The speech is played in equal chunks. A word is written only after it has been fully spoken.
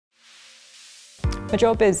My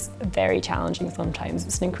job is very challenging sometimes.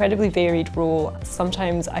 It's an incredibly varied role.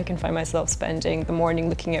 Sometimes I can find myself spending the morning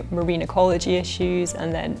looking at marine ecology issues,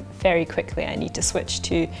 and then very quickly I need to switch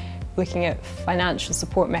to looking at financial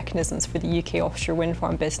support mechanisms for the UK offshore wind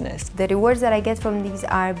farm business. The rewards that I get from these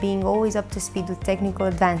are being always up to speed with technical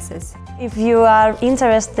advances. If you are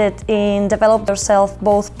interested in developing yourself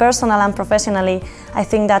both personally and professionally, I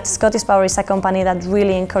think that ScottishPower is a company that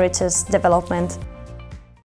really encourages development.